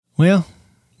Well,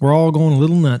 we're all going a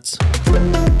little nuts.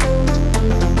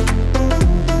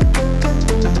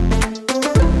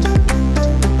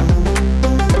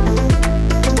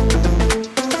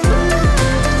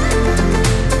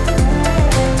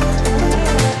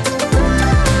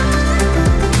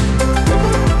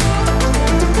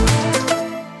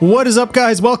 What is up,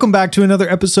 guys? Welcome back to another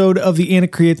episode of the Anna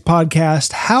Creates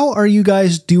podcast. How are you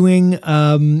guys doing?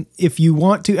 If you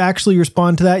want to actually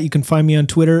respond to that, you can find me on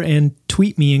Twitter and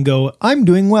tweet me and go, I'm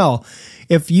doing well.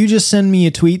 If you just send me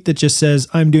a tweet that just says,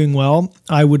 I'm doing well,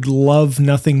 I would love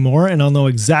nothing more. And I'll know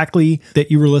exactly that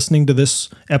you were listening to this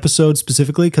episode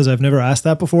specifically because I've never asked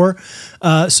that before.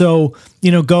 So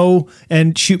go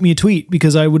and shoot me a tweet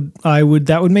because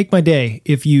that would make my day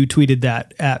if you tweeted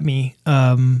that at me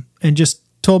and just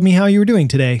told me how you were doing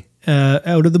today,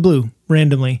 out of the blue,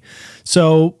 randomly.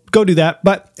 So go do that.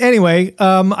 But anyway,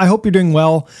 I hope you're doing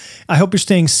well. I hope you're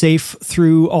staying safe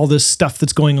through all this stuff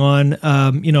that's going on.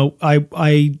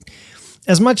 I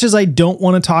as much as I don't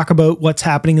want to talk about what's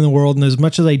happening in the world, and as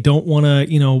much as I don't want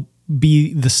to,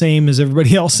 be the same as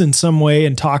everybody else in some way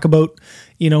and talk about,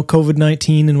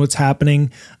 COVID-19 and what's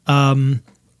happening,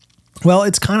 well,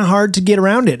 it's kind of hard to get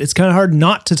around it. It's kind of hard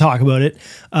not to talk about it,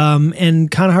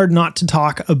 and kind of hard not to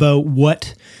talk about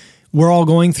what we're all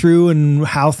going through and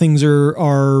how things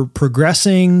are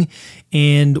progressing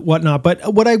and whatnot.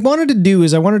 But what I wanted to do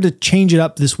is I wanted to change it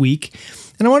up this week.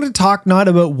 And I wanted to talk not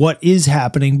about what is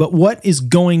happening, but what is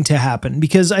going to happen,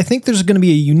 because I think there's going to be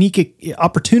a unique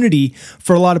opportunity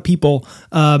for a lot of people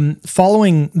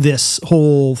following this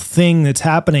whole thing that's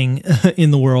happening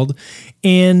in the world.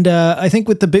 And I think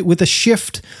with a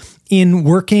shift in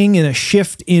working and a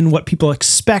shift in what people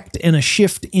expect and a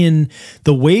shift in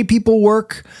the way people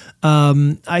work,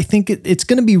 I think it's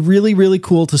going to be really, really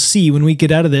cool to see when we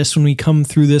get out of this, when we come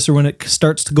through this, or when it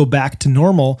starts to go back to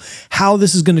normal, how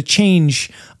this is going to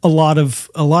change a lot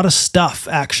of stuff,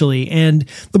 actually. And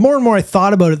the more and more I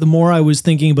thought about it, the more I was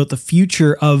thinking about the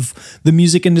future of the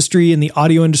music industry and the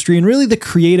audio industry and really the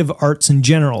creative arts in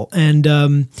general. And,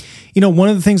 one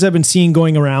of the things I've been seeing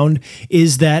going around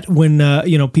is that when,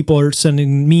 people are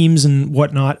sending memes and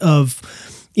whatnot of,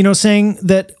 saying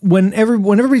that when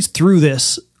everybody's through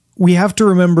this, we have to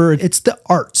remember it's the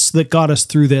arts that got us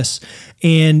through this.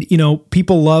 And,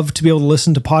 people love to be able to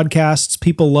listen to podcasts.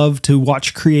 People love to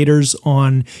watch creators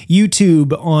on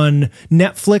YouTube, on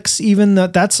Netflix, even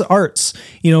that's arts.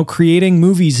 Creating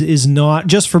movies is not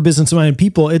just for business-minded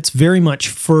people. It's very much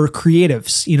for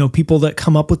creatives, people that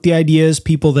come up with the ideas,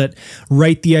 people that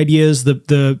write the ideas,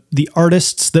 the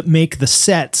artists that make the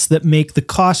sets, that make the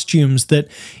costumes, that,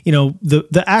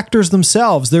 the actors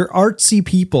themselves, they're artsy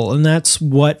people. And that's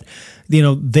what,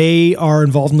 they are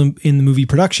involved in the movie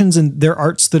productions, and they're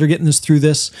arts that are getting us through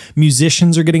this.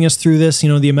 Musicians are getting us through this.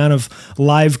 The amount of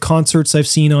live concerts I've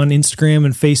seen on Instagram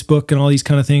and Facebook and all these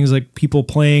kind of things, like people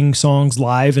playing songs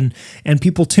live and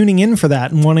people tuning in for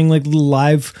that and wanting like little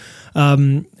live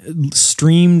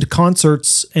streamed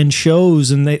concerts and shows,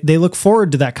 and they look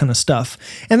forward to that kind of stuff.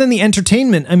 And then the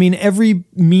entertainment, every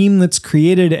meme that's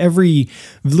created, every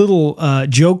little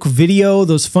joke video,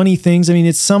 those funny things,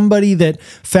 it's somebody that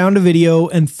found a video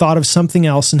and thought of something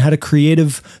else and had a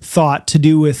creative thought to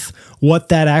do with what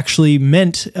that actually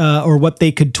meant, or what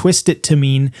they could twist it to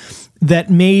mean, that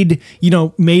made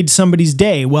somebody's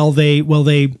day while they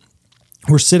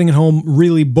were sitting at home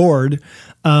really bored.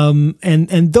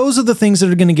 And those are the things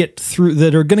that are going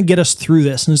to get us through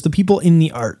this. And it's the people in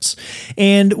the arts.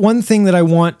 And one thing that I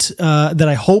want, that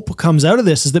I hope comes out of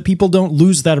this is that people don't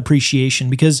lose that appreciation,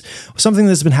 because something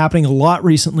that's been happening a lot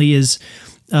recently is,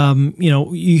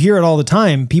 you hear it all the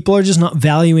time. People are just not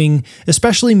valuing,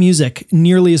 especially music,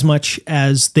 nearly as much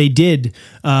as they did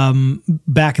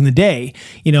back in the day.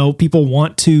 People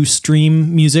want to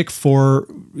stream music for,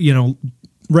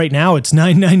 right now it's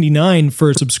 $9.99 for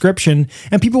a subscription,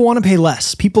 and people want to pay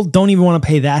less. People don't even want to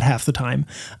pay that half the time.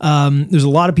 There's a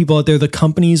lot of people out there, the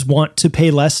companies want to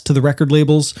pay less to the record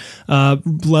labels,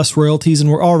 less royalties, and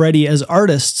we're already, as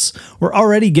artists,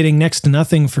 getting next to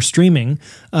nothing for streaming.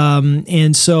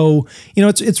 And so,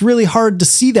 it's really hard to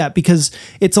see that, because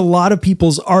it's a lot of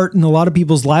people's art and a lot of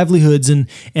people's livelihoods,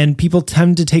 and people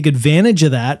tend to take advantage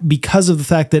of that because of the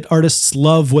fact that artists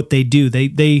love what they do.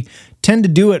 They tend to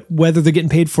do it whether they're getting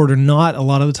paid for it or not a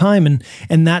lot of the time.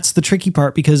 And that's the tricky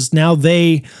part, because now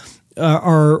they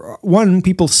are,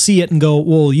 people see it and go,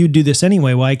 well, you do this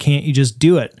anyway. Why can't you just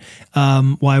do it?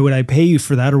 Why would I pay you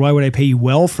for that? Or why would I pay you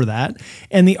well for that?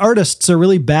 And the artists are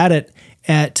really bad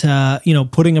at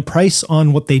putting a price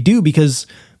on what they do, because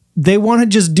they want to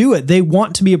just do it. They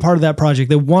want to be a part of that project.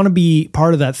 They want to be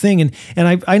part of that thing.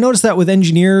 And I noticed that with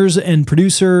engineers and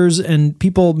producers and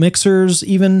people, mixers,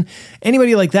 even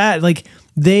anybody like that, like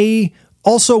they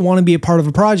also want to be a part of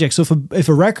a project. So if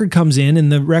a record comes in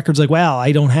and the record's like, wow,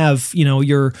 I don't have,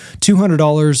 your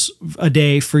 $200 a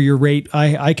day for your rate.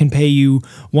 I can pay you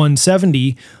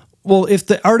 $170. Well, if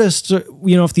the artist,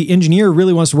 if the engineer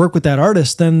really wants to work with that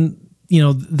artist, then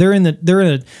they're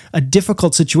in a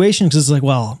difficult situation, because it's like,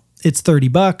 well, it's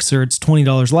 $30 or it's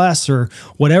 $20 less or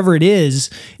whatever it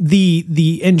is.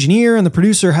 The engineer and the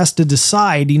producer has to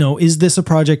decide, is this a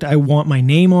project I want my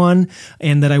name on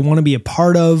and that I want to be a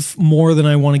part of more than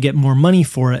I want to get more money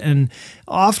for it? And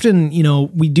often,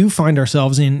 we do find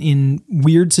ourselves in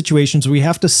weird situations where we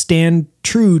have to stand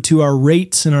true to our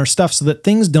rates and our stuff so that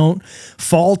things don't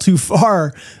fall too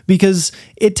far, because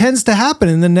it tends to happen.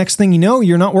 And the next thing you know,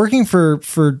 you're not working for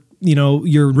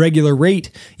your regular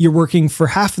rate, you're working for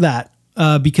half that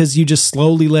because you just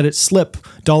slowly let it slip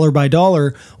dollar by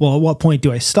dollar. Well, at what point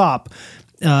do I stop?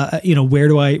 Where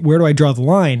do I draw the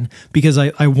line? Because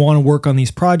I want to work on these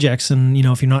projects, and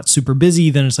if you're not super busy,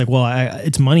 then it's like, well,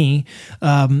 it's money.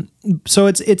 So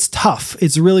it's tough.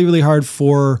 It's really, really hard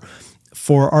for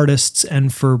artists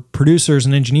and for producers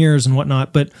and engineers and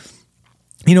whatnot. But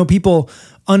people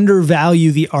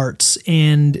undervalue the arts,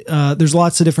 and there's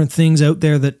lots of different things out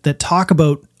there that talk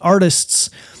about artists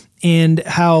and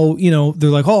how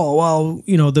they're like, oh well,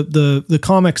 the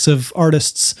comics of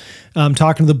artists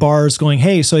talking to the bars going,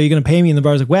 hey, so you're going to pay me? And the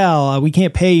bar's like, well, we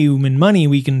can't pay you in money,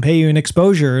 we can pay you in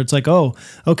exposure. It's like, oh,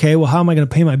 okay, well, how am I going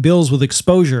to pay my bills with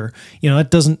exposure? That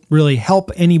doesn't really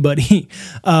help anybody.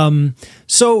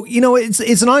 So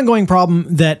it's an ongoing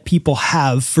problem that people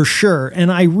have, for sure.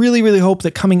 And I really, really hope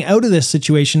that coming out of this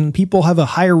situation, people have a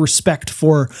higher respect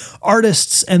for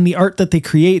artists and the art that they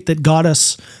create that got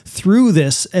us through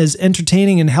this as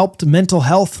entertaining and helped mental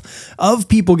health of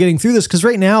people getting through this. Because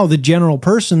right now, the general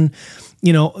person,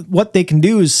 what they can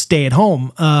do is stay at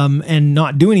home and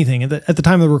not do anything. At the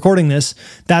time of recording this,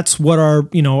 that's what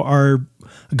our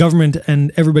government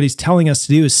and everybody's telling us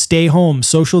to do, is stay home,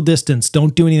 social distance,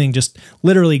 don't do anything, just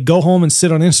literally go home and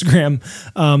sit on Instagram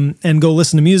and go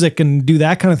listen to music and do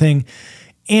that kind of thing.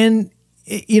 And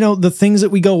the things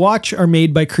that we go watch are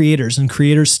made by creators, and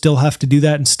creators still have to do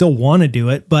that and still want to do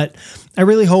it. But I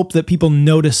really hope that people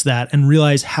notice that and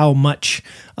realize how much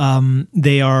that's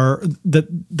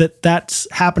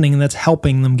happening and that's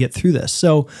helping them get through this.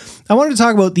 So I wanted to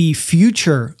talk about the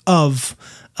future of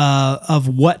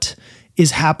what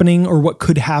is happening or what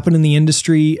could happen in the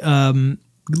industry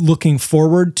looking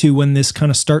forward to when this kind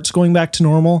of starts going back to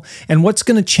normal, and what's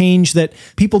going to change that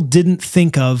people didn't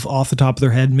think of off the top of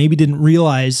their head, maybe didn't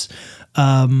realize,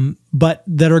 but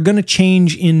that are going to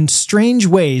change in strange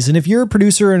ways. And if you're a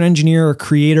producer, an engineer, a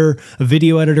creator, a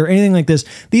video editor, anything like this,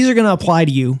 these are going to apply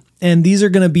to you. And these are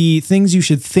going to be things you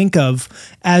should think of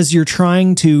as you're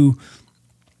trying to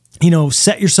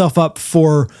set yourself up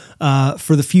for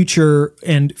the future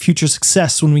and future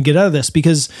success when we get out of this,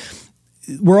 because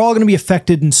we're all going to be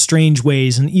affected in strange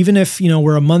ways. And even if,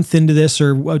 we're a month into this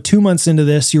or 2 months into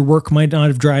this, your work might not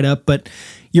have dried up, but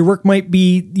your work might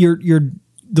be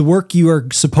the work you are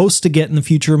supposed to get in the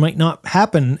future might not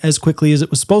happen as quickly as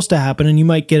it was supposed to happen. And you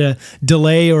might get a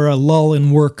delay or a lull in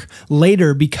work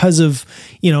later because of,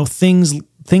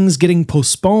 things getting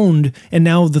postponed, and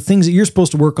now the things that you're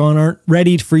supposed to work on aren't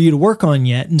ready for you to work on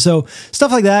yet. And so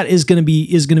stuff like that is going to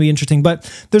be interesting. But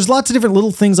there's lots of different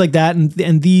little things like that,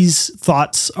 and these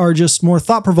thoughts are just more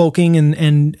thought-provoking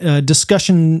and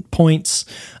discussion points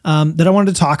that I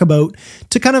wanted to talk about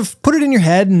to kind of put it in your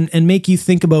head and make you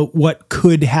think about what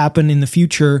could happen in the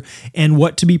future and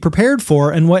what to be prepared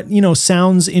for, and what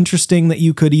sounds interesting that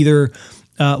you could either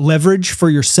leverage for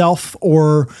yourself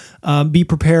or be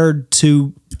prepared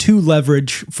to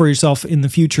leverage for yourself in the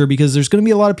future, because there's going to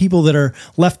be a lot of people that are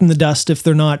left in the dust if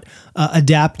they're not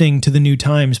adapting to the new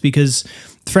times, because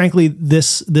frankly,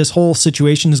 this whole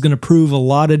situation is going to prove a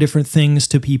lot of different things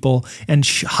to people and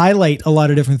highlight a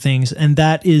lot of different things. And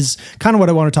that is kind of what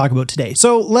I want to talk about today.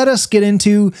 So let us get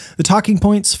into the talking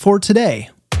points for today.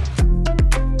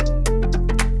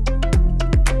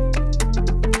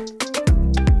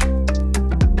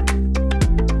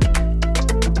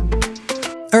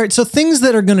 All right, so things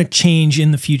that are going to change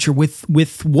in the future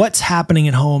with what's happening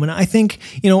at home, and I think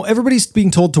everybody's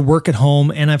being told to work at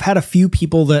home, and I've had a few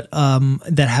people that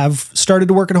have started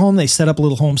to work at home. They set up a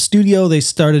little home studio. They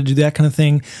started to do that kind of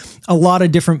thing. A lot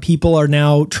of different people are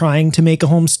now trying to make a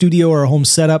home studio or a home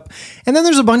setup, and then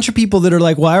there's a bunch of people that are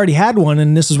like, well, I already had one,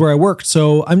 and this is where I worked,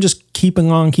 so I'm just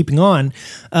keeping on.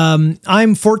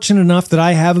 I'm fortunate enough that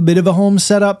I have a bit of a home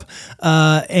setup,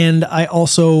 and I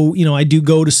also, I do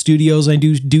go to studios, I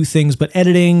do things, but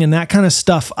editing and that kind of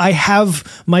stuff, I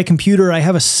have my computer, I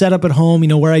have a setup at home,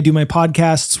 where I do my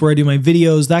podcasts, where I do my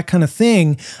videos, that kind of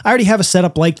thing. I already have a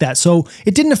setup like that, so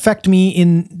it didn't affect me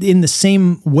in the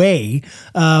same way.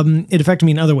 It affected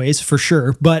me in other ways for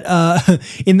sure, but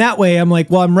in that way, I'm like,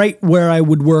 well, I'm right where I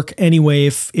would work anyway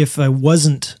if I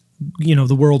wasn't,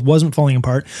 the world wasn't falling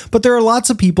apart. But there are lots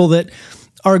of people that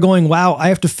are going, wow, I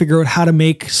have to figure out how to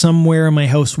make somewhere in my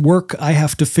house work. I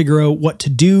have to figure out what to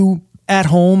do at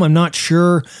home. I'm not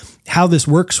sure how this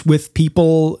works with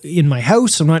people in my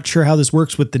house. I'm not sure how this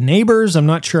works with the neighbors. I'm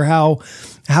not sure how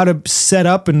to set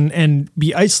up and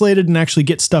be isolated and actually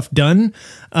get stuff done.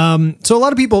 So a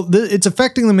lot of people, it's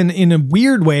affecting them in a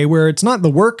weird way where it's not the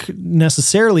work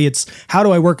necessarily. It's how do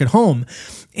I work at home?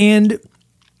 And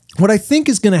what I think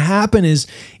is going to happen is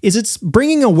it's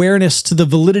bringing awareness to the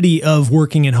validity of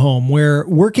working at home, where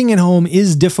working at home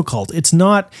is difficult. It's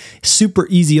not super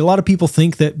easy. A lot of people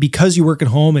think that because you work at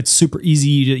home, it's super easy.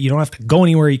 You don't have to go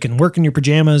anywhere. You can work in your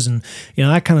pajamas and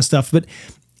that kind of stuff. But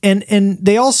and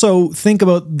they also think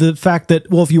about the fact that,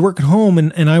 well, if you work at home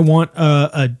and I want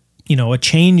a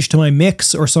change to my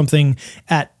mix or something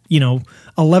at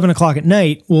 11 o'clock at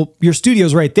night, well, your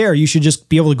studio's right there. You should just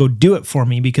be able to go do it for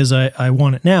me because I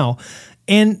want it now.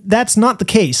 And that's not the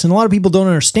case. And a lot of people don't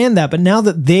understand that. But now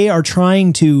that they are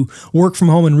trying to work from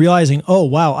home and realizing, oh,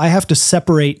 wow, I have to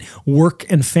separate work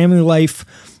and family life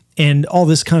and all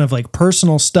this kind of like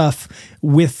personal stuff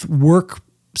with work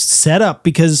setup,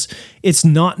 because it's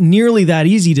not nearly that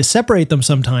easy to separate them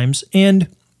sometimes. And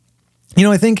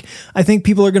I think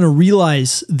people are going to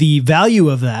realize the value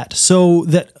of that, so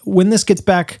that when this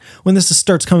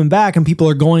starts coming back and people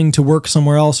are going to work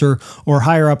somewhere else or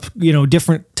higher up,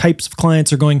 different types of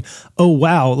clients are going, oh,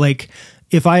 wow, like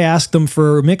if I ask them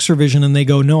for mix revision and they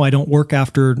go, no, I don't work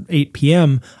after 8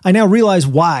 p.m., I now realize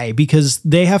why, because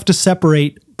they have to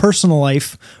separate personal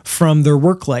life from their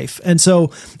work life. And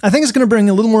so I think it's going to bring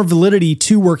a little more validity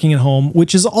to working at home,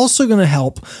 which is also going to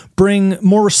help bring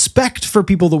more respect for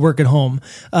people that work at home.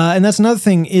 And that's another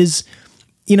thing is,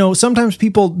 sometimes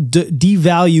people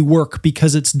devalue work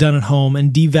because it's done at home,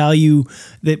 and devalue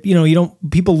that,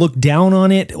 people look down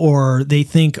on it, or they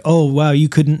think, oh, wow, you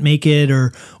couldn't make it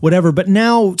or whatever. But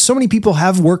now so many people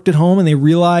have worked at home and they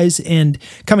realize, and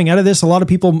coming out of this, a lot of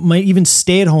people might even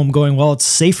stay at home going, well, it's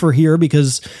safer here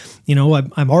because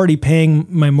I'm already paying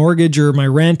my mortgage or my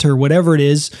rent or whatever it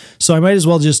is, so I might as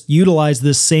well just utilize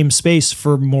this same space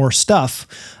for more stuff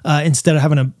instead of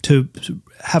having to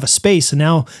have a space. And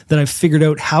now that I've figured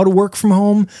out how to work from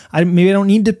home, maybe I don't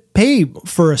need to pay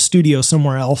for a studio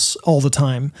somewhere else all the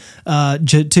time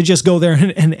to just go there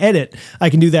and edit. I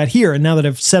can do that here. And now that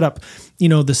I've set up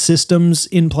the systems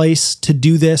in place to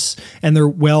do this, and they're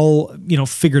well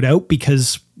figured out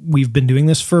because we've been doing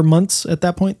this for months at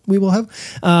that point, we will have,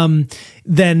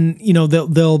 then,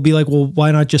 they'll be like, well, why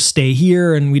not just stay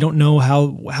here? And we don't know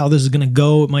how this is going to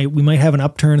go. We might have an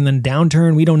upturn and then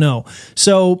downturn. We don't know.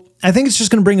 So I think it's just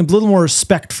going to bring a little more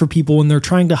respect for people when they're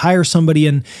trying to hire somebody,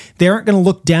 and they aren't going to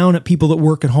look down at people that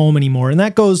work at home anymore. And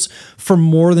that goes for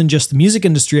more than just the music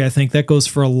industry. I think that goes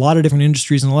for a lot of different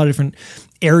industries and a lot of different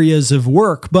areas of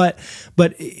work, but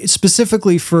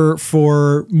specifically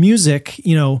for music,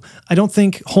 I don't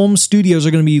think home studios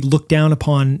are going to be looked down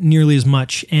upon nearly as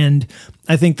much. And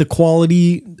I think the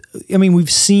quality,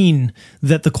 we've seen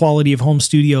that the quality of home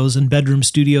studios and bedroom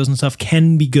studios and stuff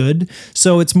can be good.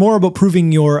 So it's more about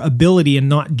proving your ability and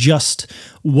not just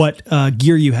what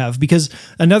gear you have. Because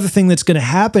another thing that's going to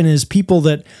happen is people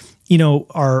that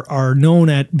are known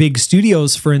at big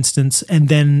studios, for instance, and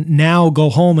then now go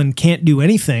home and can't do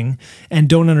anything and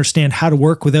don't understand how to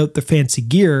work without the fancy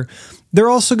gear. They're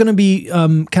also going to be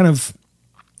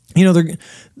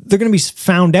they're going to be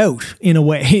found out in a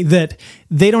way that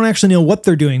they don't actually know what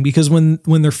they're doing, because when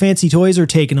their fancy toys are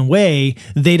taken away,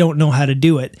 they don't know how to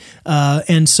do it.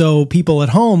 And so people at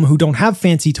home who don't have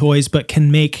fancy toys but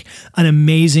can make an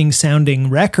amazing sounding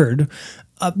record,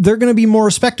 they're going to be more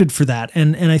respected for that.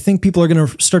 And I think people are going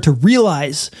to start to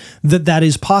realize that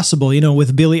is possible.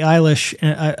 With Billie Eilish,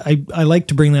 I like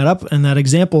to bring that up, and that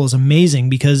example is amazing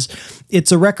because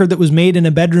it's a record that was made in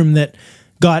a bedroom that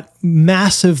got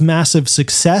massive, massive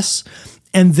success.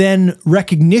 and then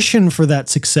recognition for that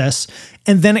success.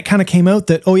 And then it kind of came out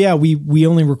that, oh yeah, we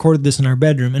only recorded this in our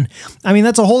bedroom. And I mean,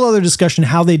 that's a whole other discussion,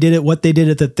 how they did it, what they did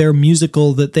it, that they're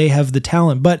musical, that they have the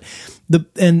talent, but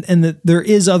that there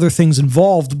is other things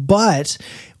involved. But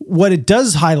what it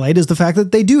does highlight is the fact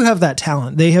that they do have that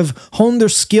talent. They have honed their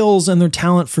skills and their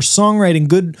talent for songwriting,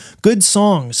 good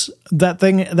songs.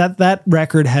 That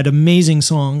record had amazing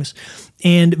songs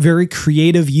and very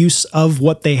creative use of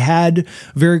what they had,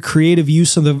 very creative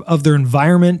use of their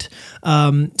environment.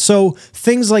 So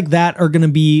things like that are going to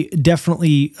be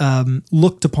definitely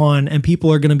looked upon, and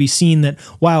people are going to be seeing that,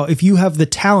 wow, if you have the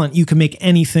talent, you can make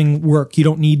anything work. You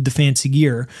don't need the fancy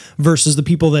gear, versus the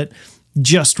people that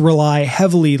just rely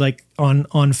heavily like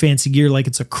on fancy gear, like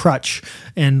it's a crutch,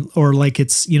 or like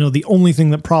it's, the only thing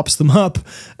that props them up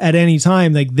at any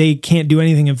time. Like they can't do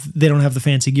anything if they don't have the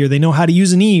fancy gear. They know how to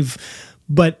use a Neve,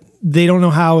 but they don't know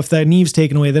how, if that Neve's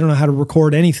taken away, they don't know how to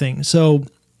record anything. So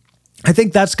I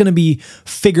think that's going to be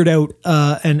figured out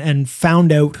and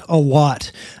found out a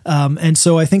lot. And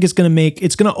so I think it's going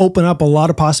to open up a lot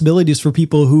of possibilities for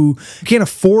people who can't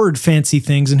afford fancy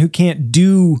things and who can't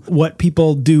do what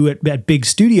people do at big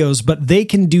studios, but they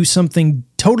can do something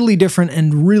totally different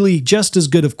and really just as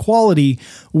good of quality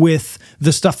with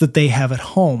the stuff that they have at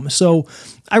home. So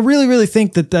I really, really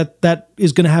think that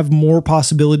is going to have more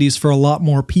possibilities for a lot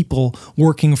more people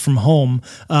working from home,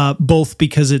 both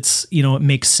because it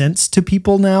makes sense to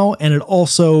people now, and it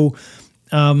also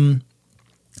that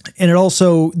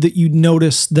you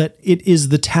notice that it is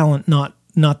the talent, not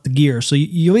the gear. So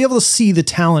you'll be able to see the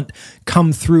talent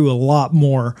come through a lot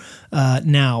more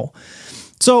now.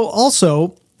 So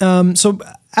also, so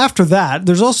after that,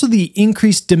 there's also the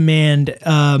increased demand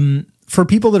for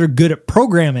people that are good at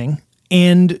programming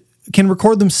and can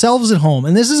record themselves at home.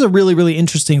 And this is a really, really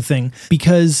interesting thing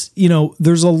because,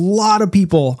 there's a lot of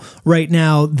people right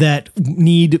now that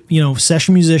need,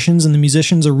 session musicians, and the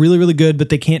musicians are really, really good, but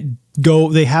they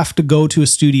have to go to a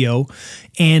studio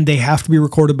and they have to be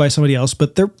recorded by somebody else,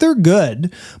 but they're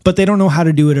good, but they don't know how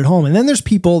to do it at home. And then there's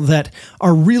people that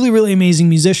are really, really amazing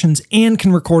musicians and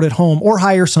can record at home, or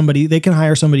hire somebody. They can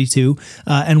hire somebody too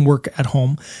and work at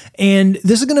home. And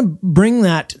this is going to bring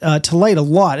that to light a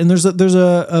lot. And there's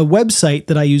a website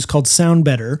that I use called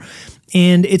SoundBetter,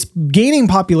 and it's gaining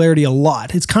popularity a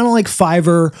lot. It's kind of like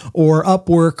Fiverr or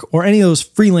Upwork or any of those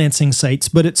freelancing sites,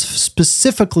 but it's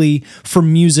specifically for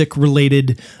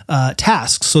music-related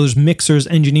tasks. So there's mixers,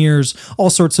 engineers, all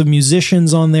sorts of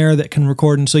musicians on there that can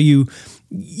record. And so you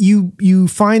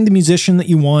find the musician that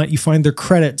you want, you find their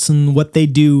credits and what they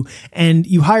do, and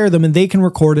you hire them, and they can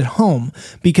record at home,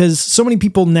 because so many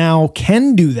people now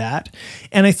can do that.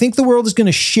 And I think the world is going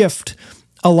to shift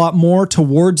a lot more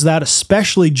towards that,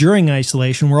 especially during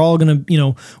isolation. We're all going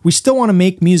to, we still want to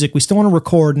make music. We still want to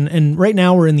record. And right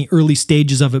now we're in the early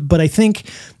stages of it. But I think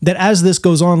that as this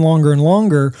goes on longer and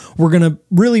longer,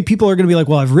 people are going to be like,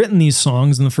 well, I've written these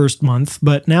songs in the first month,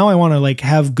 but now I want to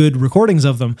have good recordings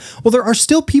of them. Well, there are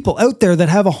still people out there that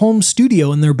have a home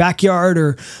studio in their backyard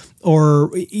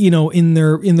or in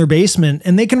their basement,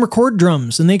 and they can record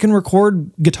drums and they can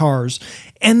record guitars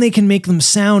and they can make them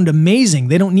sound amazing.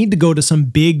 They don't need to go to some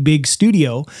big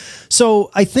studio. So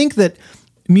I think that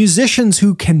musicians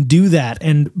who can do that,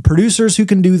 and producers who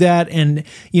can do that, and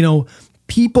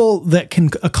people that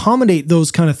can accommodate those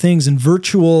kind of things, and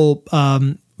virtual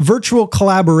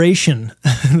collaboration,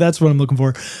 that's what I'm looking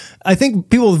for. I think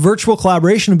people with virtual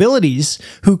collaboration abilities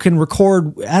who can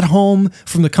record at home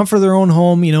from the comfort of their own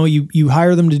home, you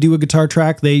hire them to do a guitar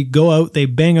track, they go out, they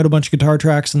bang out a bunch of guitar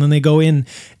tracks, and then they go in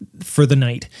for the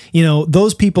night.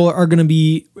 Those people are going to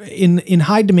be in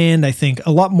high demand, I think,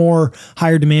 a lot more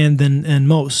higher demand than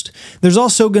most. There's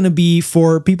also going to be,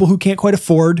 for people who can't quite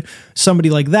afford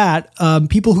somebody like that,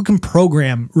 people who can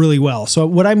program really well. So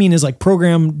what I mean is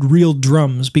program real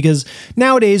drums, because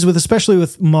nowadays, especially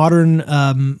with modern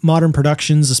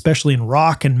productions, especially in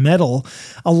rock and metal,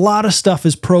 a lot of stuff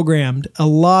is programmed. A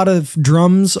lot of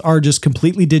drums are just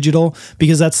completely digital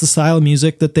because that's the style of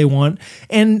music that they want.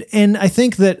 And I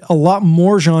think that a lot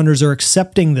more genres are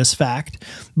accepting this fact.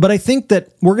 But I think that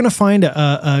we're going to find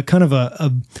a kind of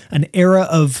an era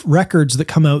of records that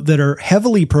come out that are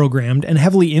heavily programmed and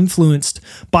heavily influenced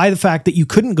by the fact that you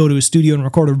couldn't go to a studio and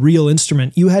record a real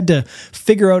instrument. You had to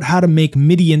figure out how to make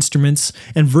MIDI instruments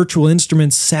and virtual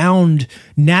instruments sound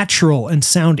natural and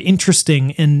sound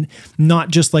interesting, and not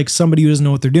just like somebody who doesn't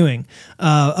know what they're doing.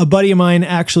 A buddy of mine,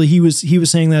 actually, he was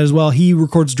saying that as well. He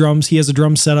records drums. He has a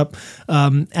drum setup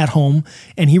at home,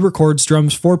 and he records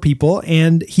drums for people.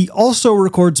 And he also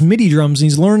records MIDI drums.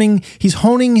 And he's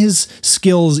honing his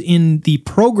skills in the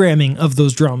programming of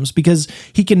those drums, because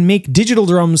he can make digital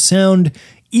drums sound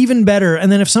even better.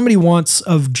 And then if somebody wants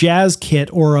a jazz kit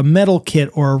or a metal kit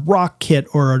or a rock kit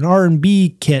or an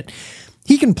R&B kit,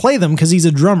 he can play them because he's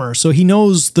a drummer. So he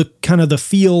knows the kind of the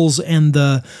feels and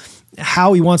the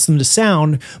how he wants them to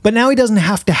sound, but now he doesn't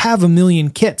have to have a million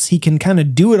kits. He can kind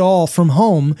of do it all from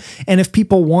home. And if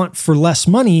people want for less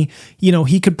money,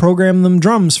 he could program them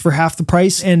drums for half the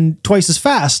price and twice as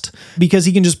fast, because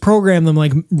he can just program them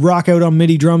like rock out on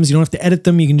MIDI drums. You don't have to edit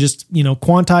them. You can just,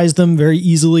 quantize them very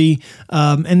easily.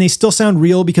 And they still sound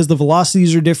real because the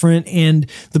velocities are different, and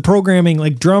the programming,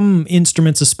 like drum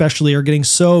instruments especially, are getting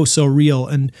so real,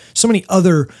 and so many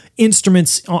other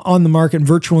instruments on the market,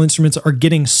 virtual instruments, are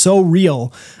getting so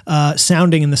real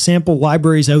sounding, and the sample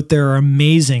libraries out there are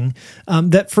amazing,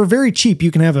 that for very cheap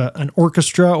you can have an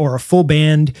orchestra or a full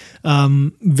band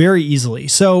very easily.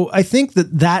 So I think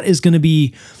that is going to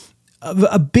be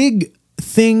a big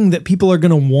thing that people are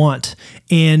going to want,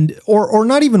 and or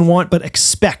not even want, but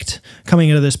expect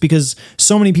coming out of this, because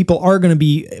so many people are going to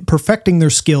be perfecting their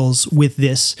skills with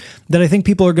this, that I think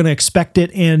people are going to expect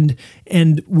it. And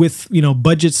with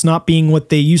budgets not being what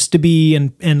they used to be,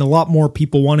 and a lot more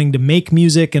people wanting to make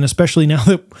music, and especially now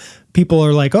that people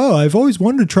are like, oh, I've always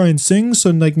wanted to try and sing,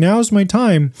 so like now's my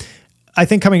time. I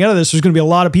think coming out of this, there's going to be a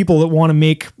lot of people that want to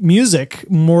make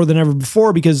music more than ever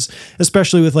before, because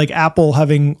especially with like Apple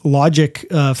having Logic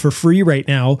for free right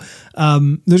now,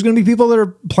 there's going to be people that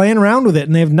are playing around with it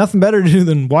and they have nothing better to do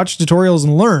than watch tutorials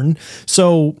and learn.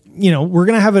 So, we're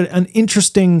going to have an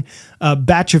interesting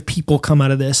batch of people come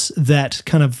out of this that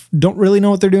kind of don't really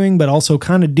know what they're doing, but also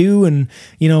kind of do. And,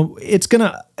 it's going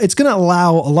to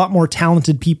allow a lot more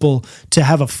talented people to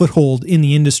have a foothold in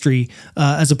the industry,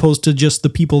 as opposed to just the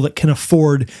people that can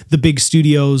afford the big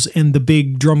studios and the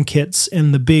big drum kits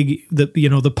and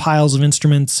the piles of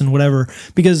instruments and whatever.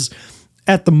 Because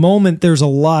at the moment, there's a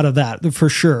lot of that for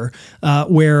sure,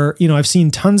 where, I've seen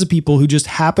tons of people who just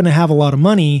happen to have a lot of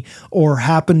money or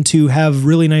happen to have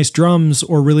really nice drums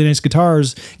or really nice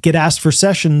guitars get asked for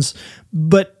sessions,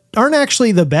 but aren't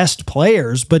actually the best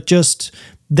players, but just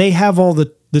they have all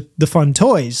the fun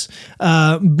toys.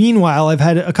 Meanwhile, I've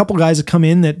had a couple guys that come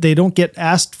in that they don't get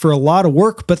asked for a lot of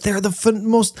work, but they're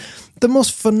the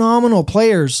most phenomenal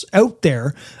players out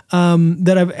there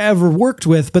that I've ever worked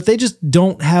with, but they just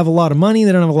don't have a lot of money.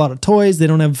 They don't have a lot of toys. They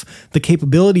don't have the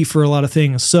capability for a lot of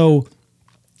things. So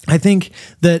I think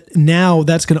that now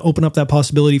that's going to open up that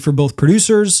possibility for both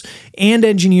producers and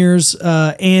engineers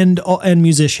and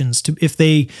musicians, to, if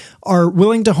they are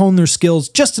willing to hone their skills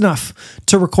just enough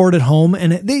to record at home.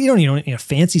 And you don't need a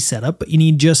fancy setup, but you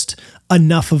need just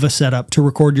enough of a setup to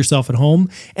record yourself at home.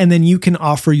 And then you can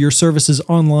offer your services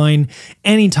online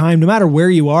anytime, no matter where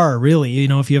you are, really.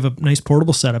 If you have a nice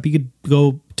portable setup, you could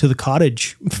go to the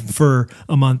cottage for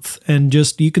a month and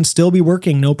you can still be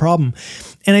working, no problem.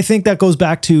 And I think that goes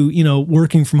back to,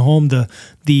 working from home,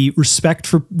 the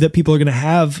respect that people are going to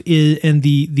have and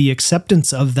the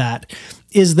acceptance of that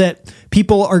is that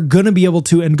people are going to be able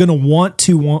to and going to want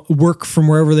to work from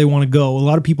wherever they want to go. A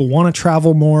lot of people want to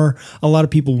travel more. A lot of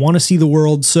people want to see the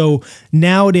world. So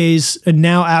nowadays, and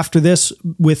now after this,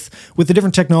 with the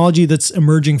different technology that's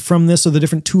emerging from this, or the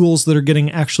different tools that are getting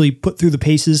actually put through the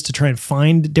paces to try and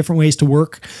find different ways to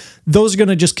work, those are going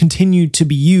to just continue to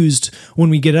be used when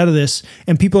we get out of this.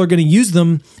 And people are going to use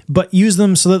them, but use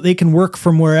them so that they can work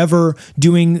from wherever,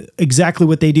 doing exactly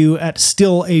what they do at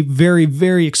still a very,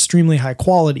 very extremely high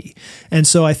quality. And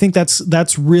so I think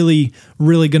that's really,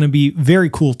 really going to be very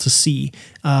cool to see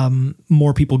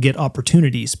more people get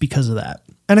opportunities because of that.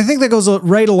 And I think that goes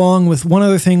right along with one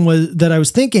other thing that I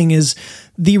was thinking is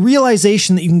the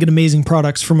realization that you can get amazing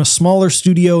products from a smaller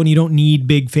studio and you don't need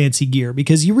big fancy gear,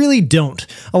 because you really don't.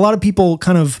 A lot of people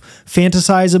kind of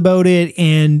fantasize about it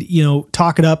and,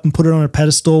 talk it up and put it on a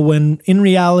pedestal, when in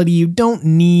reality, you don't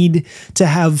need to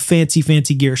have fancy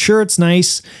gear. Sure, it's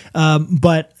nice,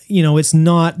 but it's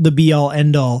not the be all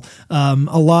end all.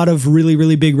 A lot of really,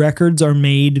 really big records are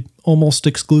made almost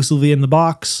exclusively in the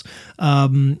box,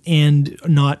 and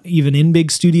not even in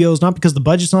big studios, not because the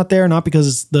budget's not there, not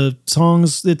because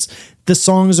it's the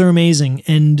songs are amazing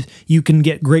and you can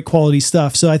get great quality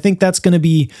stuff. So I think that's going to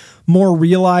be more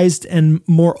realized and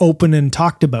more open and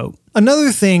talked about.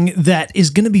 Another thing that is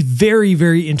going to be very,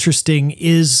 very interesting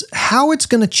is how it's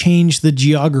going to change the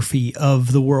geography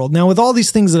of the world. Now, with all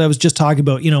these things that I was just talking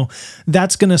about,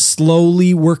 that's going to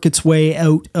slowly work its way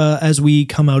out as we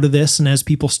come out of this and as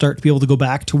people start to be able to go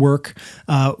back to work,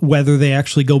 whether they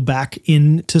actually go back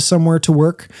into somewhere to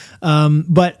work.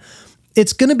 But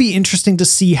it's going to be interesting to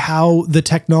see how the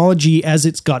technology, as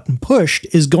it's gotten pushed,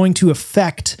 is going to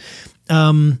affect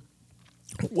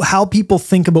how people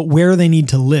think about where they need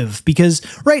to live. Because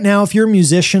right now, if you're a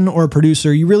musician or a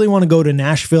producer, you really want to go to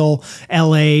Nashville,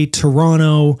 LA,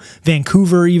 Toronto,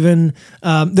 Vancouver even.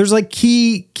 There's like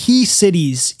key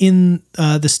cities in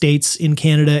the States, in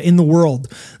Canada, in the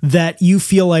world that you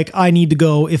feel like I need to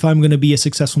go if I'm going to be a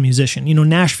successful musician. You know,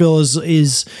 Nashville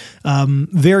is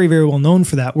very, very well known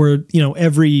for that, where, you know,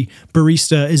 every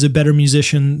barista is a better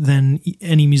musician than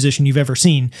any musician you've ever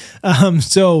seen.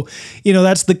 So, you know,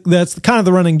 that's the kind of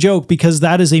the running joke, because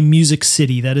that is a music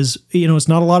city. That is, you know, it's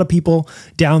not a lot of people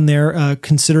down there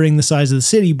considering the size of the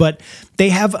city, but they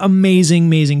have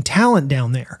amazing talent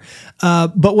down there.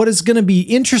 But what is going to be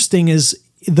interesting is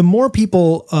the more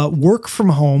people work from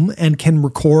home and can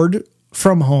record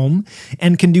from home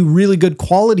and can do really good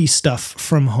quality stuff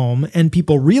from home, and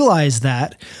people realize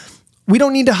that, we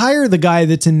don't need to hire the guy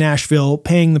that's in Nashville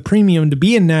paying the premium to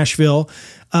be in Nashville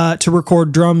to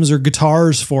record drums or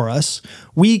guitars for us.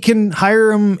 We can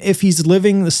hire him if he's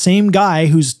living, the same guy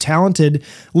who's talented,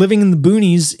 living in the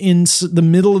boonies in the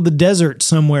middle of the desert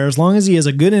somewhere. As long as he has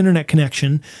a good internet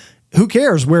connection, who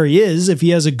cares where he is? If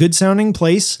he has a good sounding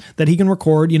place that he can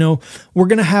record, you know, we're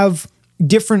going to have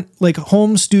different like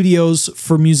home studios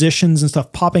for musicians and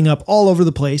stuff popping up all over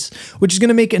the place, which is going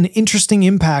to make an interesting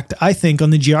impact, I think,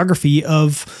 on the geography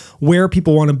of where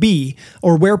people want to be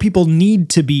or where people need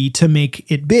to be to make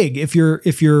it big. If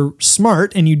you're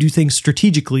smart and you do things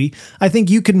strategically, I think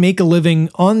you can make a living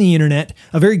on the internet,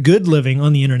 a very good living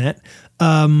on the internet,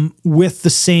 with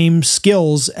the same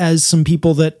skills as some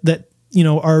people that you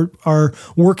know, are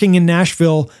working in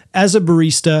Nashville as a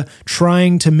barista,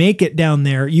 trying to make it down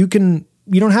there.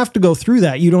 You don't have to go through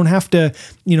that. You don't have to,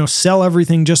 you know, sell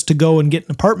everything just to go and get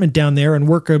an apartment down there and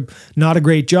work not a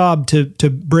great job to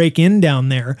break in down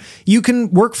there. You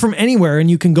can work from anywhere, and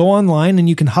you can go online and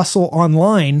you can hustle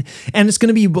online, and it's going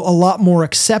to be a lot more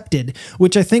accepted,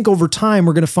 which I think over time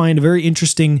we're going to find a very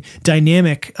interesting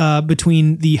dynamic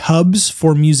between the hubs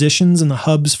for musicians and the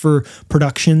hubs for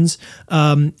productions,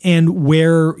 and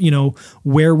where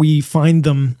we find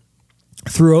them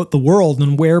throughout the world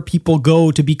and where people go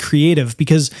to be creative,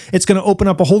 because it's going to open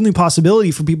up a whole new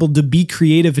possibility for people to be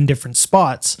creative in different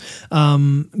spots.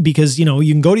 Because, you know,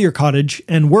 you can go to your cottage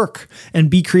and work and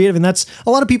be creative. And that's, a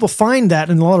lot of people find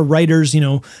that, and a lot of writers, you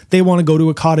know, they want to go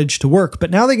to a cottage to work, but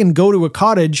now they can go to a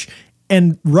cottage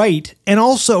and write and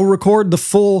also record the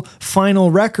full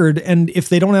final record. And if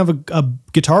they don't have a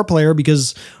guitar player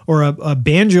or a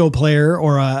banjo player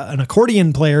or an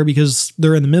accordion player because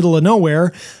they're in the middle of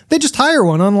nowhere, they just hire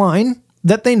one online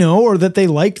that they know or that they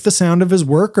like the sound of his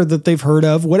work or that they've heard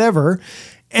of, whatever.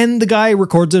 And the guy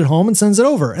records it at home and sends it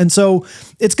over. And so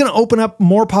it's going to open up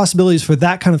more possibilities for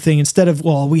that kind of thing, instead of,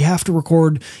 well, we have to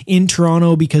record in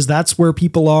Toronto because that's where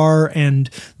people are. And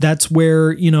that's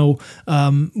where, you know,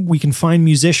 we can find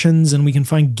musicians and we can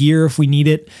find gear if we need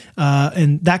it.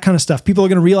 And that kind of stuff. People are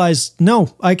going to realize,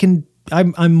 no,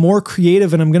 I'm more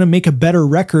creative and I'm going to make a better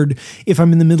record if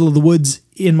I'm in the middle of the woods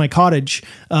in my cottage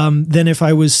than if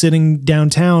I was sitting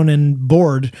downtown and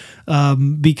bored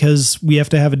because we have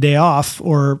to have a day off,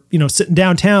 or, you know, sitting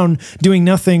downtown doing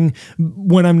nothing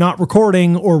when I'm not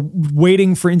recording or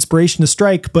waiting for inspiration to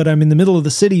strike, but I'm in the middle of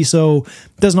the city. So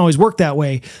it doesn't always work that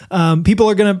way. People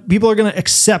are going to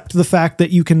accept the fact that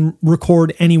you can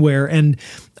record anywhere. And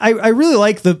I really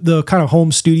like the kind of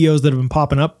home studios that have been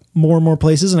popping up more and more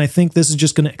places. And I think this is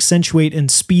just going to accentuate and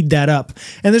speed that up.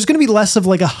 And there's going to be less of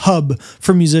like a hub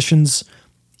for musicians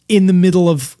in the middle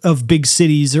of big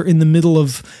cities, or in the middle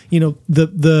of, you know,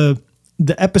 the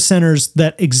epicenters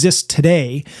that exist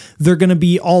today. They're going to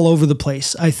be all over the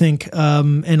place, I think,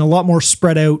 and a lot more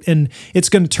spread out. And it's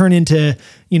going to turn into,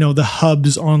 you know, the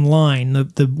hubs online,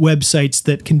 the websites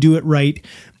that can do it right,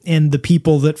 and the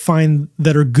people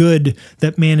that are good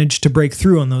that manage to break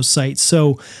through on those sites.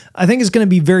 So I think it's going to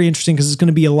be very interesting, because it's going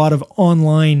to be a lot of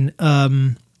online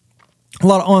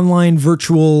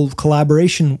virtual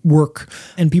collaboration work,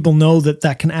 and people know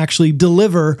that can actually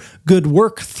deliver good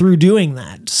work through doing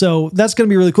that. So that's going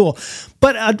to be really cool.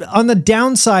 But on the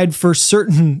downside, for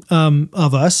certain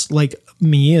of us, like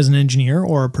me as an engineer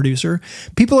or a producer,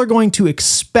 people are going to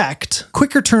expect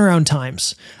quicker turnaround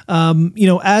times. You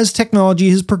know, as technology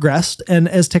has progressed and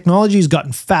as technology has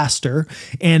gotten faster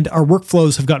and our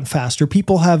workflows have gotten faster,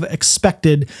 people have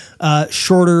expected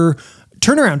shorter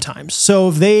turnaround times. So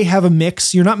if they have a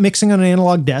mix, you're not mixing on an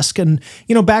analog desk. And,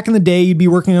 you know, back in the day, you'd be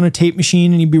working on a tape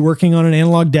machine and you'd be working on an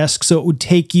analog desk. So it would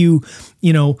take you,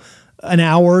 you know, an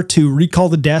hour to recall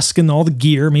the desk and all the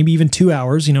gear, maybe even 2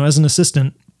 hours, you know, as an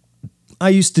assistant. I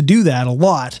used to do that a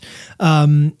lot.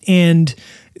 And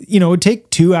it would take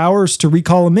 2 hours to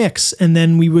recall a mix, and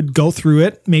then we would go through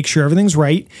it, make sure everything's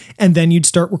right, and then you'd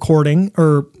start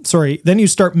then you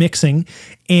start mixing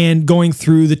and going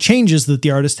through the changes that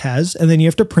the artist has, and then you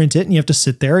have to print it, and you have to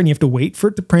sit there, and you have to wait for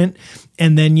it to print,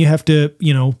 and then you have to,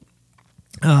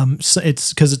 so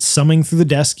it's because it's summing through the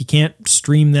desk. You can't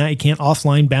stream that. You can't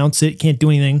offline bounce it. You can't do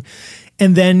anything.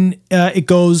 And then it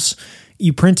goes,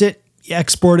 you print it, you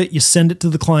export it, you send it to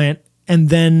the client. And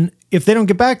then if they don't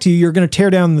get back to you, you're going to tear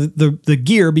down the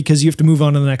gear because you have to move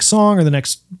on to the next song or the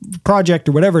next project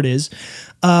or whatever it is.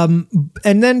 And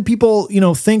then people,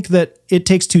 think that it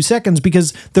takes 2 seconds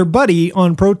because their buddy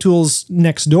on Pro Tools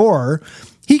next door,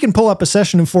 he can pull up a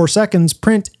session in 4 seconds,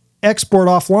 print, export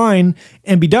offline,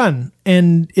 and be done.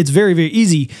 And it's very, very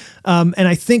easy. And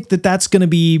I think that that's going to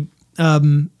be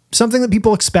something that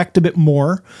people expect a bit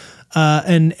more.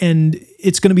 And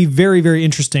it's going to be very, very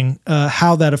interesting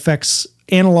how that affects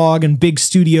analog and big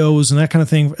studios and that kind of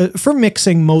thing for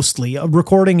mixing mostly.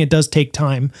 Recording, it does take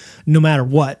time no matter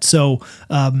what. So,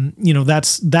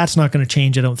 that's not going to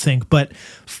change, I don't think. But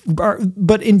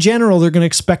in general, they're going to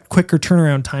expect quicker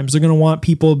turnaround times. They're going to want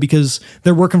people because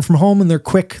they're working from home and they're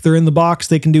quick. They're in the box.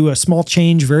 They can do a small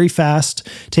change very fast.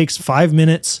 Takes 5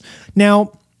 minutes.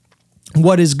 Now,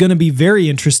 what is going to be very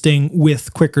interesting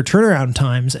with quicker turnaround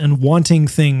times and wanting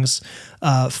things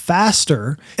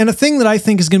faster, and a thing that I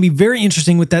think is going to be very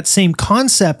interesting with that same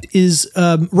concept is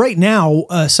right now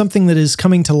something that is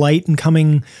coming to light and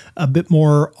coming a bit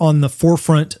more on the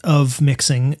forefront of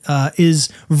mixing is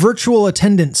virtual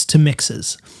attendance to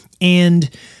mixes. And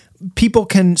people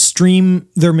can stream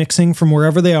their mixing from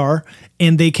wherever they are,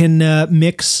 and they can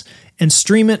mix and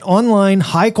stream it online,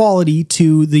 high quality,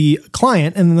 to the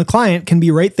client. And then the client can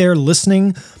be right there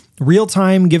listening real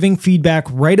time, giving feedback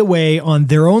right away on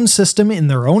their own system in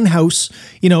their own house.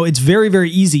 It's very, very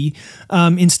easy.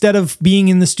 Instead of being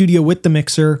in the studio with the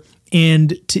mixer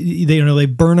and they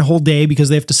burn a whole day because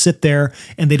they have to sit there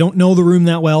and they don't know the room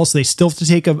that well. So they still have to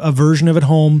take a version of it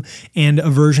home and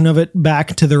a version of it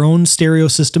back to their own stereo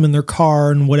system in their car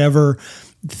and whatever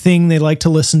thing they like to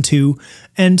listen to.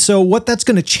 And so what that's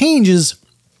going to change is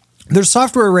there's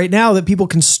software right now that people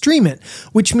can stream it,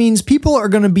 which means people are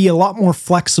going to be a lot more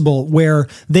flexible where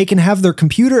they can have their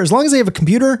computer, as long as they have a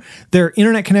computer, their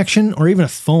internet connection, or even a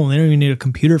phone. They don't even need a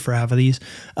computer for half of these.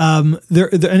 An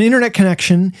internet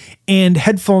connection and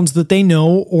headphones that they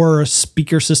know, or a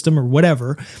speaker system or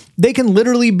whatever. They can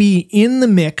literally be in the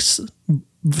mix,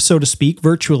 so to speak,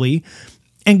 virtually,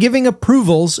 and giving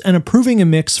approvals and approving a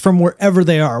mix from wherever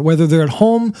they are, whether they're at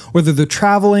home, whether they're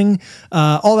traveling,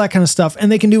 all that kind of stuff.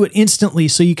 And they can do it instantly.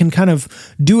 So you can kind of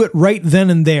do it right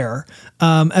then and there,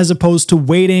 as opposed to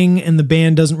waiting and the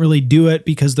band doesn't really do it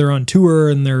because they're on tour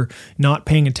and they're not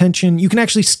paying attention. You can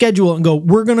actually schedule it and go,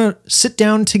 we're going to sit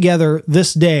down together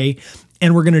this day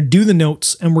and we're going to do the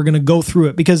notes and we're going to go through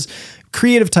it. Because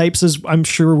creative types, as I'm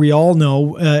sure we all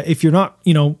know, if you're not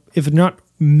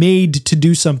made to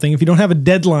do something, if you don't have a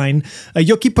deadline,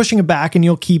 you'll keep pushing it back and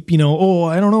you'll keep, I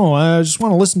don't know, I just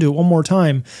want to listen to it one more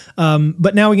time.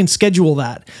 But now we can schedule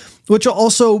that, which will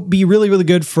also be really, really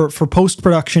good for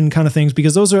post-production kind of things,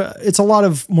 because it's a lot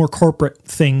of more corporate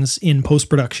things in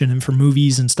post-production and for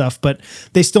movies and stuff, but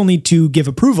they still need to give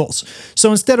approvals.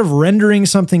 So instead of rendering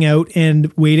something out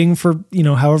and waiting for,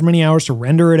 however many hours to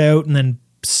render it out and then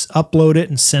upload it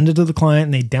and send it to the client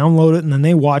and they download it and then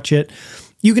they watch it,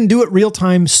 you can do it real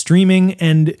time streaming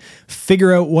and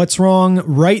figure out what's wrong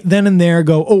right then and there.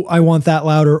 Go, oh, I want that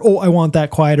louder. Oh, I want that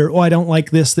quieter. Oh, I don't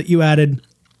like this that you added.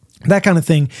 That kind of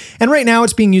thing. And right now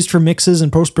it's being used for mixes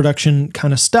and post-production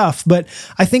kind of stuff, but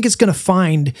I think it's going to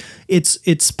find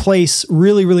its place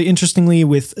really, really interestingly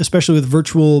especially with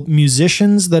virtual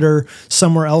musicians that are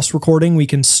somewhere else recording. We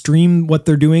can stream what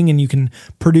they're doing and you can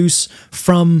produce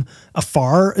from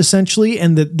afar essentially.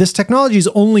 And this technology is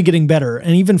only getting better.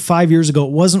 And even 5 years ago,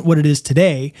 it wasn't what it is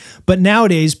today, but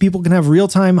nowadays people can have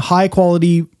real-time, high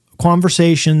quality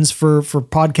conversations for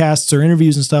podcasts or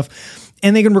interviews and stuff.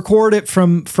 And they can record it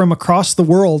from across the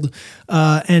world,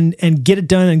 and get it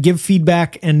done and give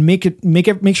feedback and make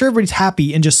sure everybody's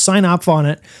happy and just sign off on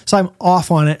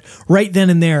it right then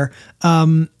and there.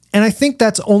 And I think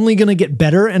that's only going to get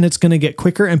better and it's going to get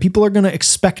quicker, and people are going to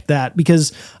expect that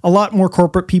because a lot more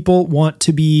corporate people want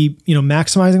to be,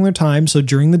 maximizing their time. So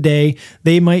during the day,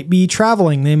 they might be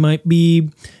traveling, they might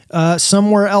be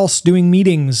somewhere else doing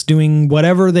meetings, doing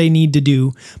whatever they need to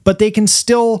do, but they can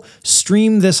still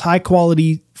stream this high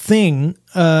quality thing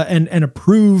and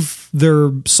approve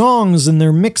their songs and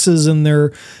their mixes and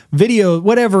their video,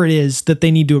 whatever it is that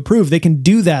they need to approve. They can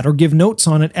do that or give notes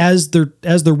on it as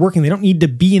they're working. They don't need to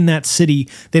be in that city.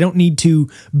 They don't need to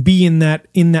be in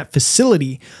that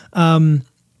facility.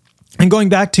 And going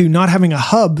back to not having a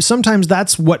hub, sometimes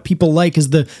that's what people like, is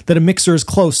that a mixer is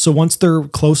close. So once they're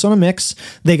close on a mix,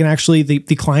 they can actually, the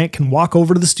client can walk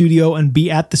over to the studio and be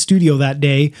at the studio that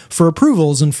day for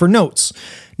approvals and for notes.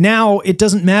 Now it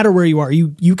doesn't matter where you are.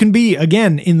 You can be,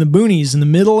 again, in the boonies, in the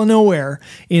middle of nowhere,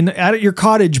 at your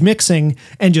cottage mixing,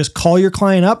 and just call your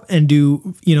client up and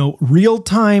do, real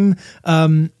time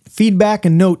feedback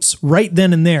and notes right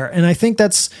then and there. And I think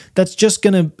that's just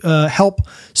going to help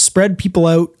spread people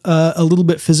out a little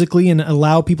bit physically and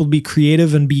allow people to be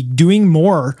creative and be doing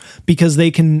more, because they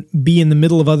can be in the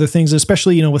middle of other things,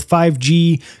 especially, with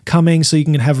 5G coming, so you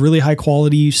can have really high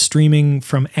quality streaming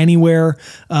from anywhere.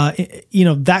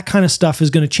 That kind of stuff is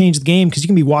going to change the game, because you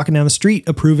can be walking down the street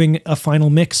approving a final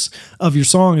mix of your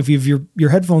song if you have your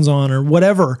headphones on or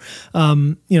whatever.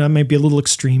 It might be a little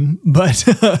extreme, but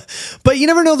but you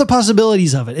never know the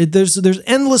possibilities of it. There's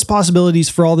endless possibilities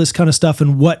for all this kind of stuff,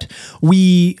 and what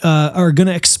we are going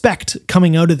to expect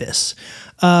coming out of this.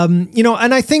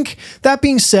 And I think that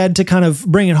being said, to kind of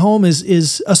bring it home,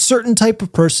 is a certain type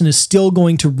of person is still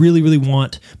going to really, really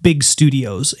want big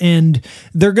studios, and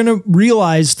they're going to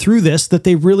realize through this that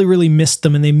they really, really missed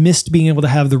them, and they missed being able to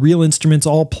have the real instruments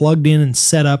all plugged in and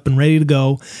set up and ready to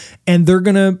go. And they're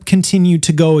going to continue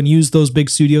to go and use those big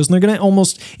studios, and they're going to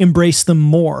almost embrace them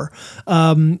more.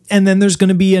 And then there's going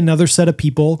to be another set of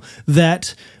people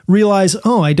that realize,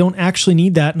 oh, I don't actually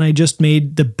need that, and I just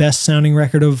made the best sounding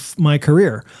record of my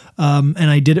career. And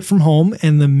I did it from home,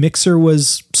 and the mixer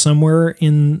was somewhere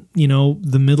in,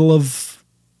 the middle of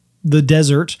the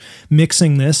desert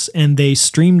mixing this, and they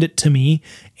streamed it to me.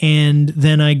 And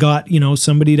then I got,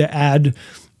 somebody to add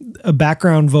a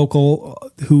background vocal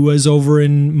who was over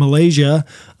in Malaysia.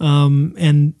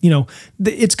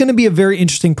 It's going to be a very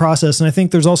interesting process. And I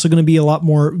think there's also going to be a lot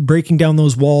more breaking down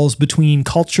those walls between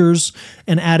cultures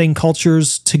and adding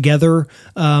cultures together,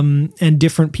 and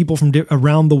different people from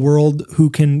around the world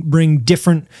who can bring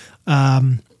different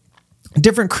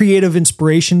creative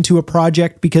inspiration to a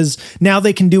project, because now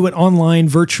they can do it online,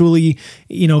 virtually,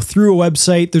 through a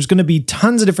website. There's going to be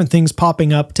tons of different things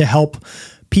popping up to help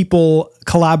people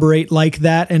collaborate like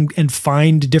that and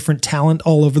find different talent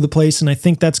all over the place. And I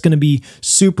think that's going to be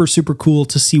super, super cool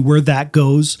to see where that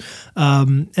goes.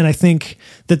 And I think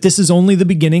that this is only the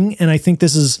beginning. And I think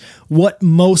this is what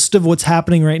most of what's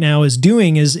happening right now is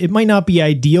doing. Is it might not be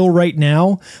ideal right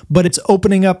now, but it's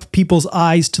opening up people's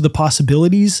eyes to the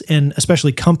possibilities, and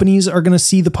especially companies are going to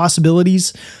see the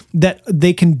possibilities that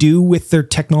they can do with their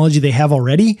technology they have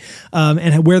already,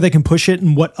 and where they can push it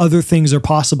and what other things are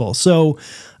possible. So,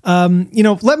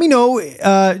 let me know.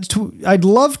 I'd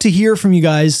love to hear from you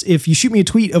guys. If you shoot me a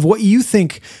tweet of what you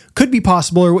think could be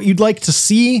possible, or what you'd like to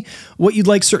see, what you'd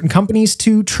like certain companies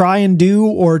to try and do,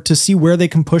 or to see where they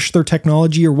can push their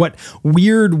technology, or what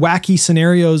weird, wacky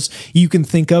scenarios you can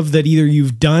think of that either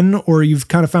you've done or you've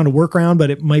kind of found a workaround, but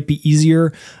it might be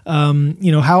easier.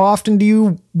 How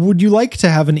often would you like to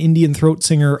have an Indian throat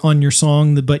singer on your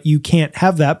song, but you can't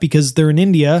have that because they're in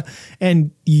India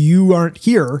and you aren't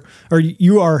here, or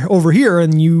you are over here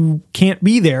and you can't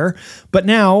be there. But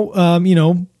now,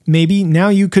 maybe now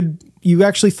you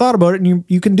actually thought about it, and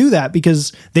you can do that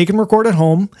because they can record at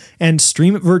home and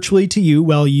stream it virtually to you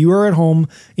while you are at home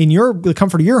in the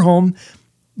comfort of your home,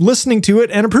 listening to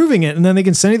it and approving it. And then they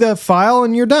can send you that file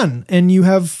and you're done. And you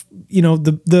have,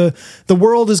 the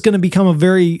world is going to become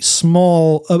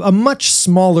a much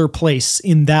smaller place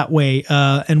in that way.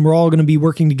 And we're all going to be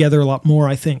working together a lot more,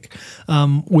 I think,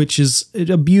 which is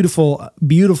a beautiful,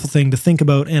 beautiful thing to think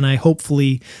about. And I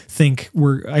believe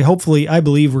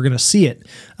we're going to see it.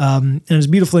 And it's a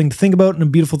beautiful thing to think about, and a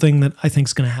beautiful thing that I think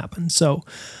is going to happen. So,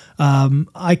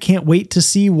 I can't wait to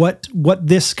see what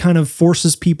this kind of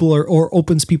forces people or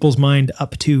opens people's mind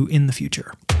up to in the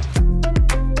future.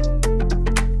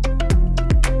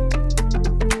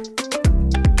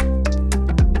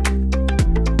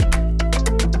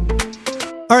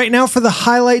 All right, now for the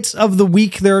highlights of the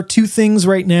week. There are two things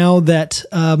right now that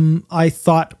I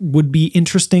thought would be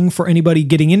interesting for anybody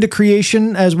getting into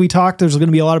creation. As we talked, there's going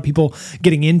to be a lot of people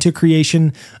getting into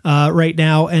creation right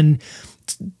now. And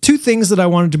two things that I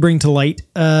wanted to bring to light,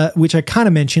 which I kind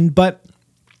of mentioned, but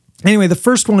anyway, the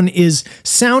first one is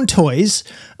Soundtoys.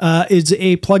 Is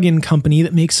a plugin company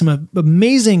that makes some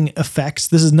amazing effects.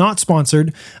 This is not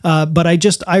sponsored, but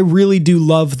I really do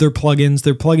love their plugins.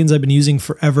 They're plugins I've been using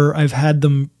forever. I've had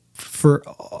them for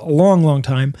a long, long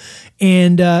time.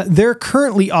 And they're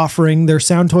currently offering their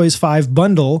Soundtoys 5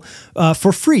 bundle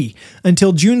for free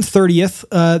until June 30th.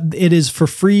 It is for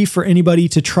free for anybody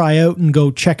to try out and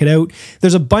go check it out.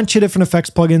 There's a bunch of different effects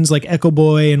plugins like Echo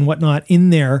Boy and whatnot in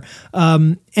there.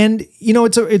 And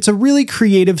it's a really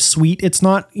creative suite. It's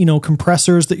not,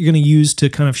 compressors that you're going to use to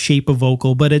kind of shape a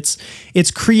vocal, but it's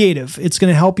creative. It's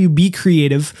going to help you be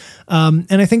creative. And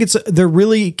I think they're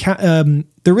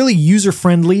really user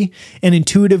friendly and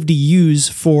intuitive to use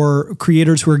for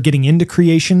creators who are getting into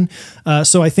creation.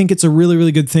 So I think it's a really,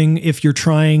 really good thing if you're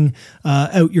trying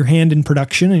out your hand in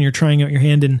production and you're trying out your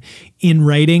hand in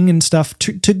writing and stuff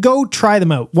to go try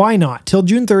them out. Why not? Till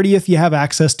June 30th, you have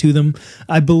access to them.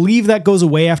 I believe that goes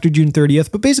away after June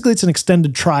 30th, but basically it's an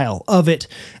extended trial of it.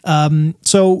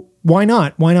 So why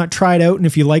not? Why not try it out? And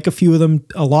if you like a few of them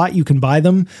a lot, you can buy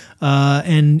them.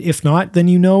 And if not, then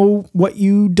you know what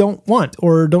you don't want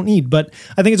or don't need. But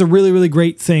I think it's a really, really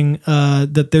great thing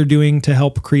that they're doing to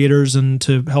help creators and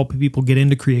to help people get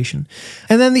into creation.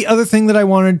 And then the other thing that I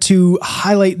wanted to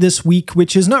highlight this week,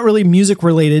 which is not really music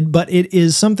related, but it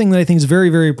is something that I think is very,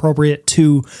 very appropriate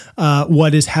to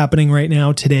what is happening right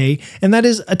now today. And that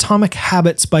is Atomic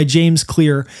Habits by James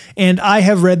Clear. And I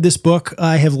have read this book.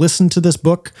 I have listened to this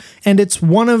book. And it's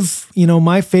one of,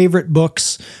 my favorite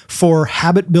books for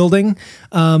habit building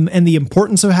and the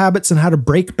importance of habits and how to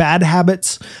break bad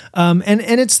habits. And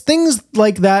it's things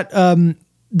like that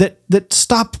that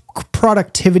stop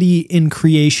productivity in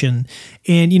creation.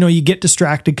 And, you get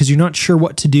distracted because you're not sure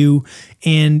what to do,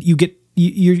 and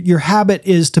your habit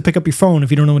is to pick up your phone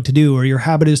if you don't know what to do, or your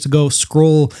habit is to go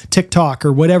scroll TikTok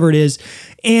or whatever it is.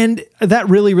 And that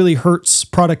really, really hurts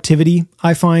productivity,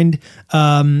 I find.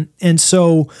 And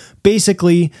so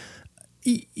basically,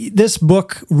 this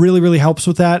book really, really helps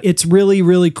with that. It's really,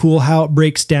 really cool how it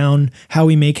breaks down how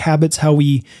we make habits, how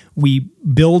we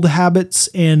build habits,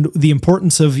 and the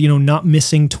importance of, not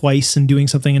missing twice and doing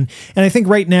something. And I think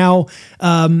right now,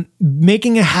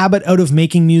 making a habit out of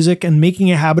making music and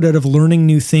making a habit out of learning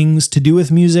new things to do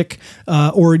with music,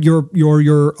 or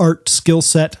your art skill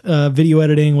set, video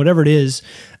editing, whatever it is,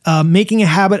 making a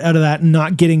habit out of that and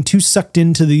not getting too sucked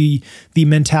into the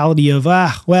mentality of,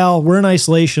 we're in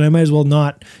isolation, I might as well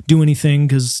not do anything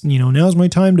because, now's my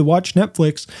time to watch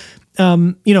Netflix.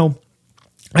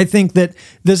 I think that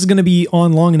this is going to be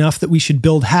on long enough that we should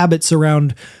build habits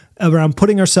around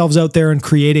putting ourselves out there and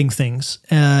creating things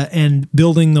and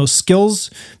building those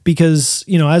skills, because,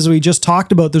 as we just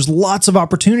talked about, there's lots of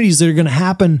opportunities that are going to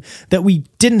happen that we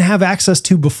didn't have access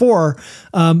to before,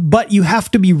 but you have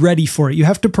to be ready for it. You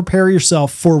have to prepare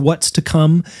yourself for what's to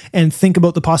come and think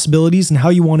about the possibilities and how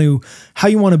you want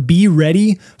to be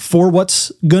ready for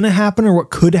what's going to happen or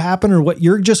what could happen or what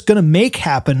you're just going to make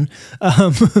happen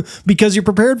because you're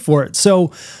prepared for it.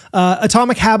 So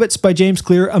Atomic Habits by James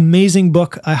Clear, amazing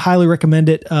book. I highly recommend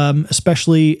it,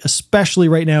 especially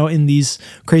right now in these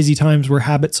crazy times where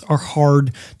habits are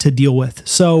hard to deal with.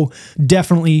 So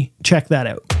definitely check that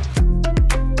out.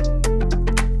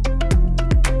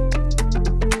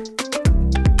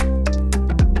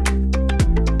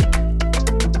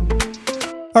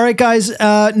 All right, guys,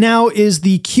 now is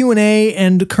the Q&A,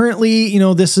 and currently,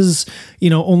 this is,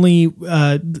 only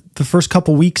the first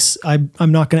couple weeks. I'm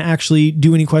not going to actually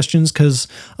do any questions because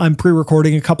I'm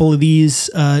pre-recording a couple of these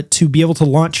to be able to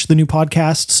launch the new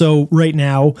podcast. So right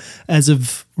now, as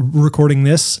of recording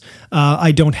this,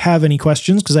 I don't have any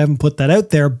questions because I haven't put that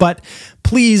out there, but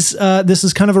please, this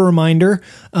is kind of a reminder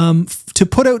to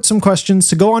put out some questions,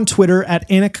 to go on Twitter at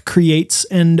Anik Creates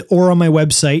or on my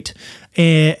website,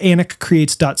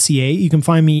 aniccreates.ca. You can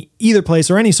find me either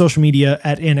place or any social media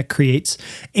at Anik Creates,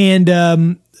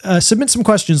 and submit some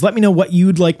questions. Let me know what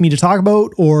you'd like me to talk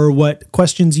about or what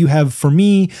questions you have for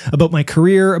me about my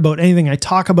career, about anything I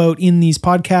talk about in these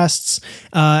podcasts.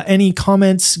 Any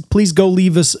comments, please go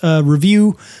leave us a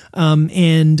review,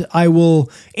 and I will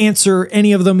answer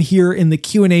any of them here in the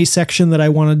Q&A section that I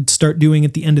want to start doing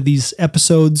at the end of these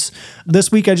episodes.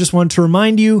 This week, I just wanted to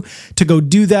remind you to go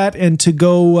do that and to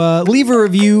go leave a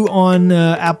review on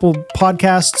Apple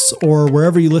Podcasts or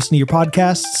wherever you listen to your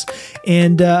podcasts.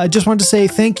 And I just wanted to say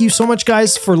thank you so much,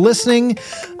 guys, for listening.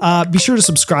 Be sure to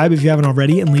subscribe if you haven't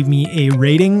already and leave me a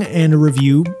rating and a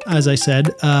review, as I said.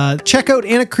 Check out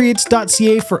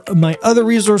aniccreates.ca for my other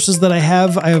resources that I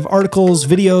have. I have articles,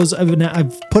 videos.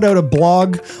 I've put out a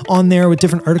blog on there with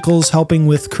different articles helping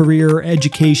with career,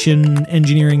 education,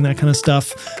 engineering, that kind of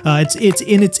stuff. It's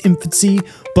in its infancy,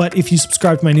 but if you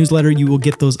subscribe to my newsletter, you will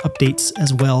get those updates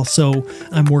as well. So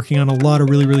I'm working on a lot of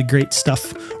really, really great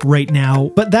stuff right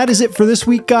now. But that is it for this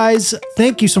week, guys.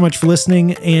 Thank you so much for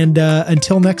listening. And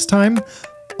until next time,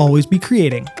 always be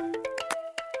creating.